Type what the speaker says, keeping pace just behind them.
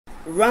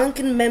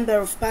Ranking Member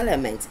of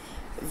Parliament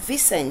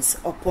Vincent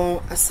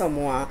Opon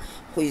Asamoah,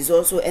 who is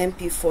also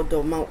MP for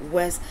Doma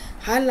West,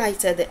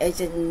 highlighted the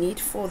urgent need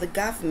for the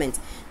government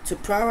to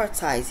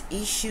prioritize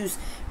issues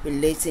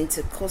relating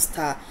to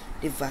coastal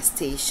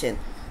devastation.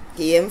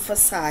 He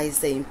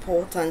emphasized the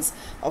importance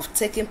of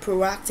taking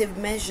proactive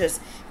measures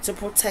to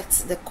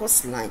protect the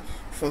coastline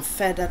from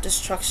further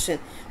destruction,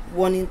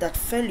 warning that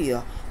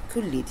failure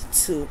could lead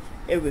to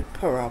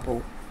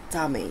irreparable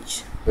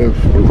damage. If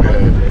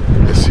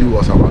the sea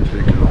was about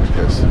 3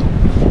 kilometers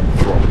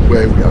from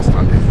where we are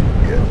standing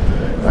here,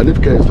 and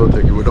if care is not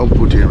taken, we don't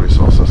put in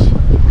resources,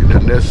 in the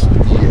next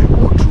year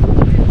or two,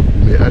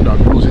 we may end up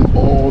losing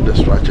all the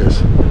structures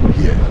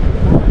here.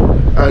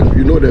 And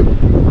you know that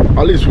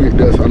at least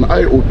there's an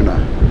eye-opener.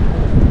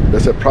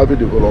 There's a private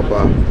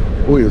developer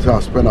who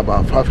has spent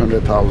about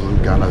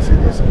 500,000 Ghana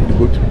cedis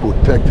to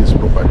protect his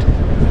property.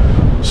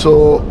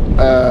 So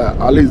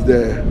at least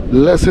the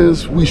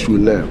lessons we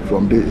should learn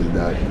from this is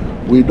that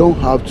we don't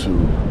have to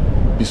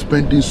be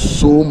spending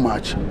so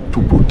much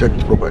to protect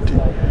property.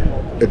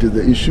 It is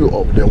the issue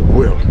of the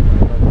will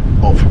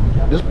of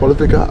these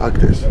political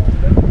actors.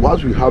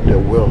 Once we have the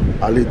will,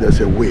 at least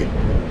there's a way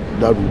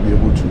that we'll be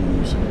able to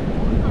use.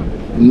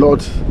 Not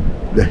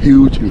the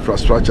huge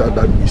infrastructure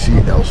that we see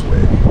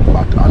elsewhere,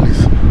 but at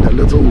least the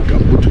little we can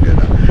put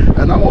together.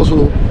 And I've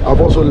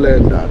also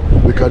learned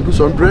that we can do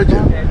some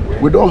dredging.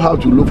 We don't have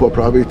to look for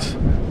private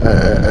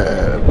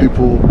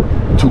people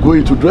to go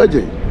into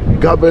dredging.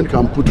 Government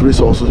can put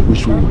resources, we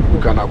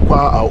can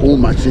acquire our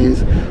own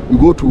machines. We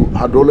go to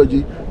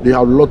hydrology, they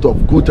have a lot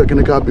of good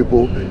technical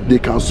people, they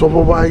can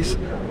supervise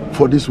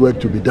for this work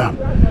to be done.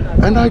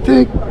 And I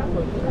think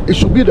it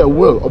should be the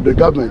will of the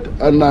government.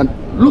 And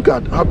look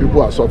at how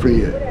people are suffering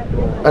here.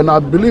 And I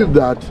believe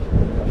that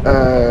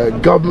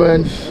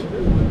governments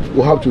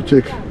will have to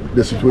take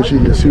the situation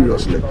here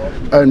seriously.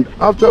 And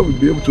after we'll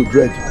be able to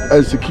dredge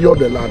and secure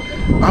the land,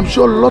 I'm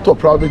sure a lot of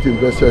private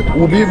investors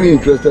will be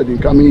interested in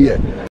coming here.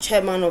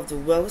 Chairman of the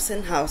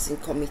Wilson Housing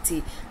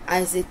Committee,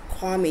 Isaac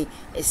Kwame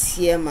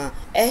Esiema,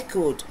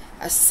 echoed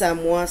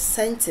Asamoah's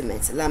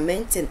sentiments,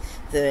 lamenting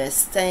the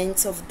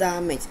extent of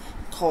damage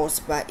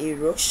caused by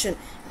erosion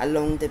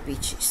along the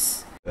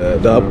beaches.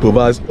 That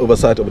provides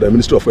oversight of the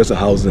Ministry of Western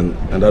Housing,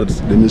 and that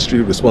is the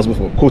ministry responsible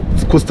for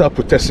coastal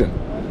protection.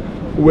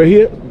 We were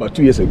here about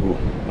 2 years ago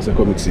as a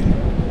committee,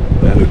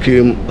 and we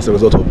came as a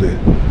result of the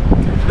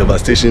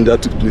devastation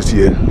that took place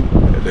here,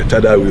 the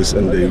tidal waves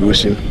and the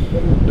erosion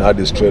that had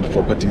destroyed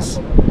properties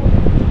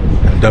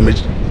and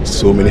damaged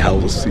so many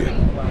houses here.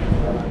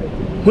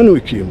 When we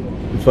came,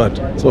 in fact,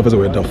 some of us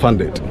were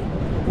dumbfounded.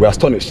 We were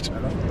astonished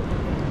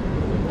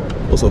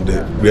because of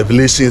the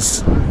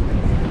revelations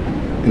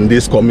in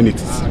these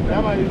communities.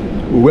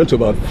 We went to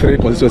about 3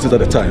 constituencies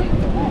at a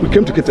time. We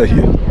came to Keta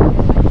here.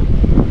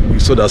 We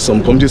saw that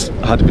some communities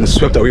had been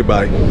swept away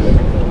by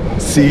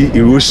sea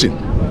erosion.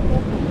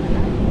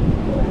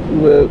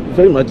 We were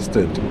very much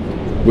disturbed.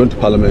 We went to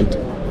Parliament,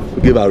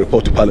 we gave our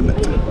report to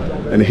Parliament.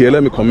 And here,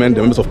 let me commend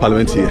the members of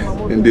Parliament here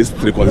in these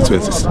 3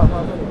 constituencies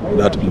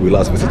that we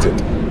last visited.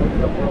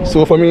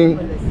 So for me,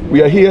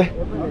 we are here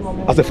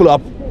as a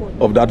follow-up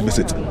of that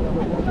visit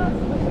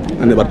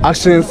and about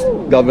actions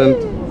government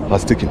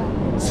has taken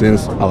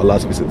since our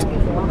last visit.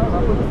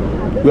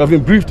 We have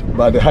been briefed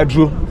by the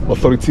Hydro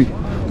Authority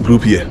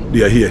group here.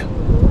 They are here.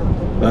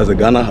 That's the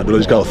Ghana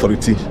Hydrological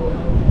Authority,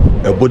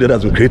 a body that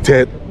has been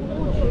created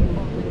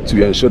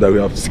to ensure that we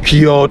have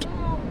secured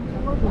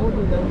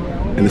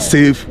and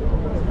safe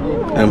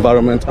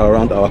environment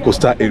around our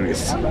coastal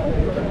areas,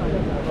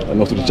 and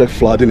also to check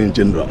flooding in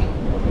general.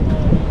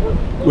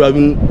 We have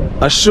been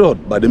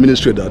assured by the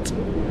ministry that,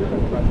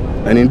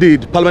 and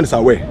indeed Parliament is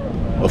aware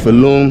of a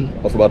loan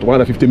of about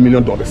 $150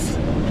 million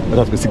that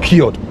has been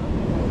secured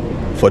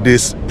for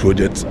this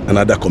project and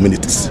other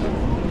communities.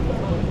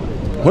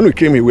 When we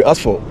came here, we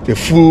asked for a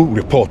full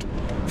report,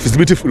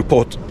 feasibility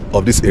report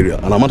of this area.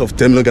 An amount of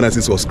 10 million Ghana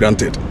cedis was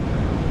granted.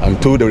 I'm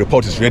told the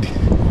report is ready.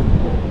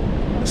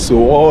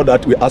 So all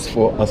that we ask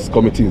for as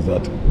committee is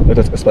that let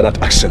us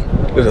expedite action.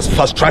 Let us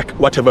fast track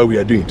whatever we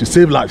are doing to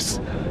save lives,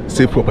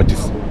 save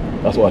properties.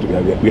 That's what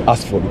we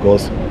ask for,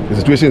 because the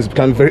situation is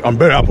becoming very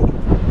unbearable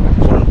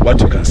from what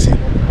you can see.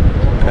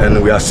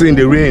 And we are seeing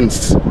the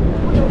rains.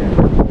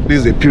 This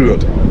is a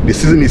period. The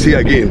season is here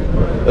again.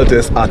 Let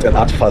us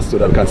act fast so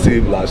that we can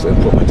save lives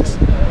and properties.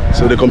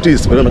 So the committee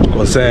is very much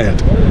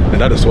concerned,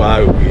 and that is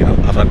why we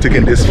have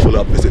taken this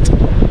follow-up visit.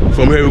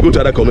 From here we go to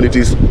other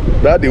communities.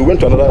 That day we went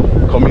to another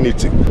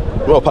community.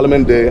 We were at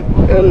Parliament there,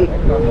 and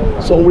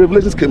some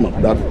revelations came up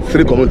that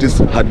 3 communities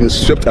had been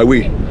swept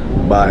away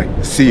by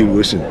sea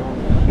erosion.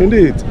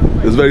 Indeed,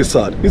 it's very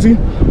sad. You see,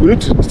 we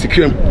need to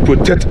secure and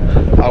protect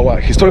our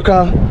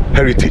historical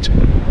heritage.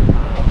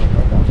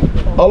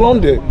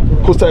 Along the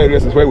coastal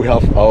areas is where we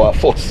have our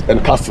forts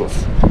and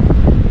castles.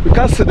 We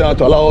can't sit down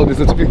to allow all this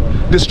to be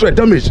destroyed,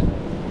 damaged.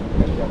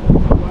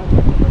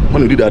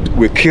 When we do that,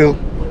 we kill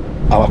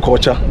our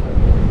culture,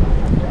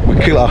 we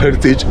kill our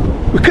heritage,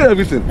 we kill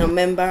everything. A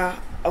member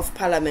of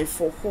Parliament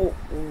for Hope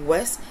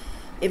West,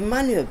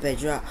 Emmanuel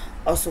Bedra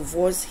also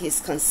voiced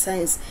his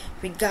concerns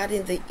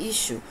regarding the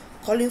issue,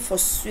 calling for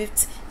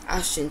swift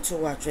action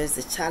to address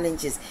the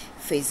challenges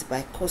faced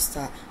by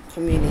coastal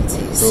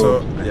communities.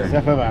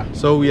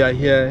 So we are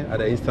here at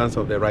the instance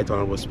of the Right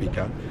Honourable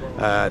Speaker.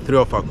 3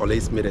 of our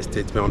colleagues made a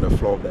statement on the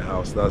floor of the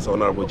House. That's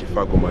Honourable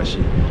Jifa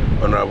Gomashi,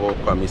 Honourable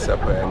Kwame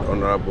Sepe, and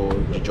Honourable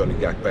Jujoli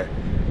Gakpe,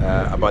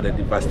 about the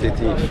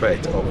devastating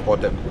effect of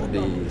what the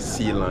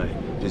sea line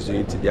is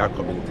doing to their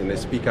community. And the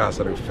Speaker has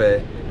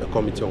referred the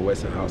Committee on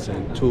Western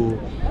Housing to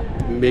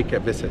make a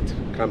visit,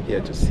 come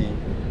here to see,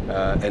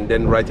 and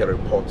then write a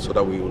report so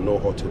that we will know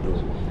what to do.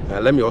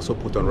 Let me also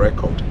put on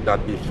record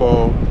that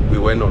before we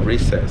went on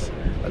recess,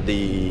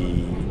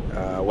 the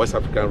West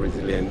African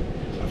Resilience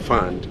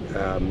Fund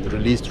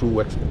released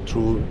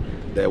through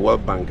the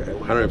World Bank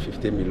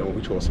 150 million,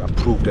 which was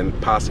approved and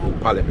passed in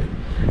Parliament.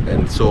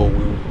 And so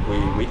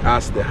we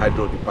asked the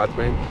Hydro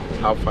Department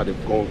how far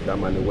they've gone with that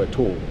money. We're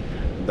told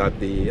that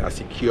they are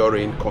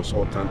securing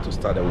consultants to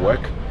start the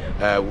work.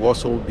 We've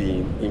also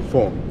been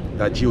informed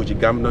that GOG,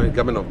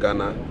 government of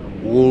Ghana,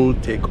 will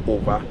take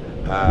over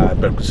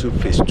Ketu-South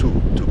phase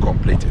 2 to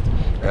complete it.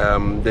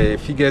 The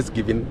figures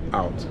given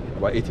out,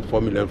 about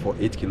 84 million for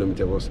 8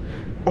 kilometers, was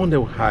on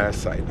the higher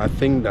side. I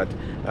think that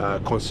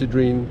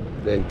considering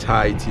the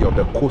entirety of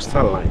the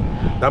coastal line,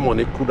 that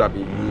money could have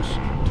been used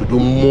to do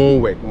more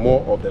work,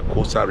 more of the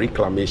coastal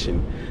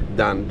reclamation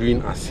than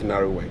doing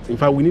ancillary work. In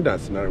fact, we need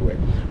ancillary work.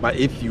 But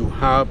if you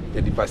have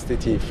the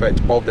devastating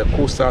effect of the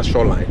coastal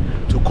shoreline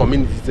to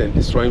communities and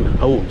destroying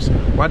homes,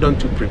 why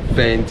don't you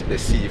prevent the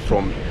sea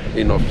from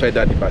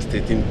further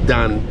devastating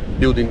than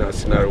building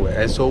ancillary work?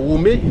 And so we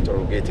may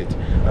interrogate it.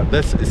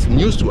 This is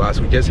news to us.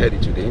 We just heard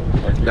it today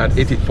that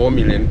 $84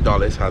 million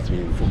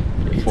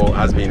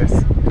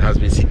has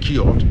been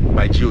secured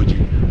by GOG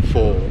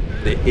for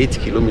the 8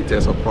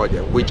 kilometers of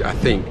project, which I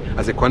think,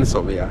 as a quantity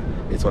surveyor,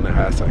 is on the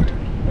higher side.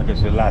 Okay,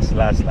 so last.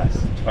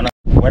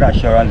 What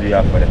assurance do you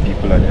have for the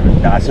people of the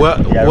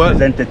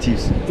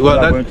representatives who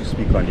are going to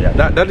speak on their?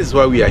 That is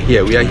why we are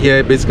here. We are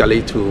here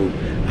basically to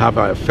have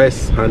our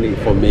first-hand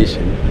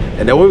information,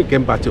 and then when we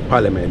came back to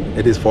Parliament,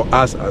 it is for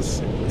us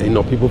as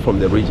people from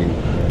the region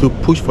to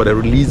push for the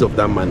release of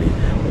that money.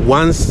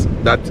 Once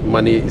that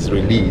money is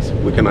released,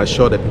 we can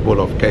assure the people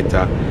of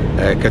Keta,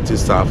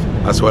 Ketu-South,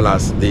 as well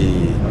as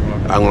the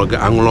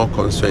Anlo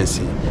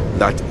constituency,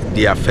 that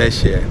their fair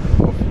share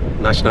of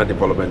national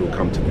development will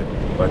come to them.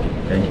 Okay,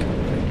 thank you.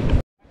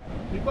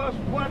 Because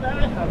what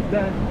I have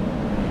done,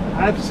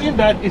 I've seen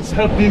that it's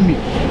helping me.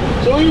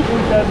 So if we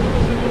can do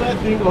similar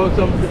thing or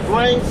some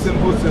flying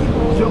simple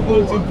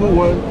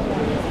one,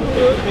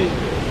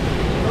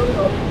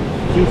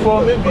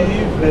 before maybe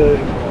if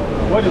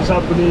what is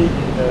happening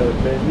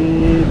in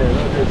Benin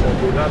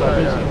and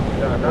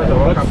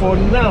others, but for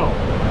now,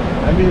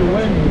 I mean,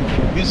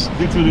 when these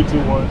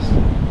little ones,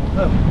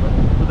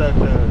 so that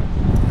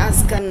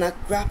as Ghana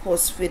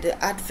grapples with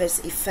the adverse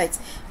effects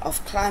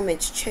of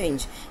climate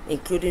change,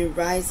 including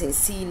rising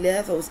sea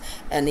levels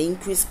and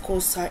increased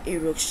coastal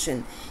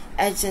erosion,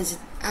 urgent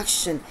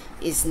action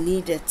is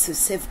needed to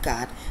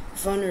safeguard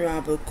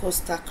vulnerable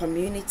coastal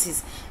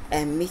communities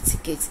and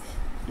mitigate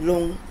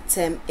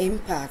long-term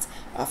impact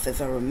of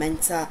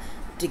environmental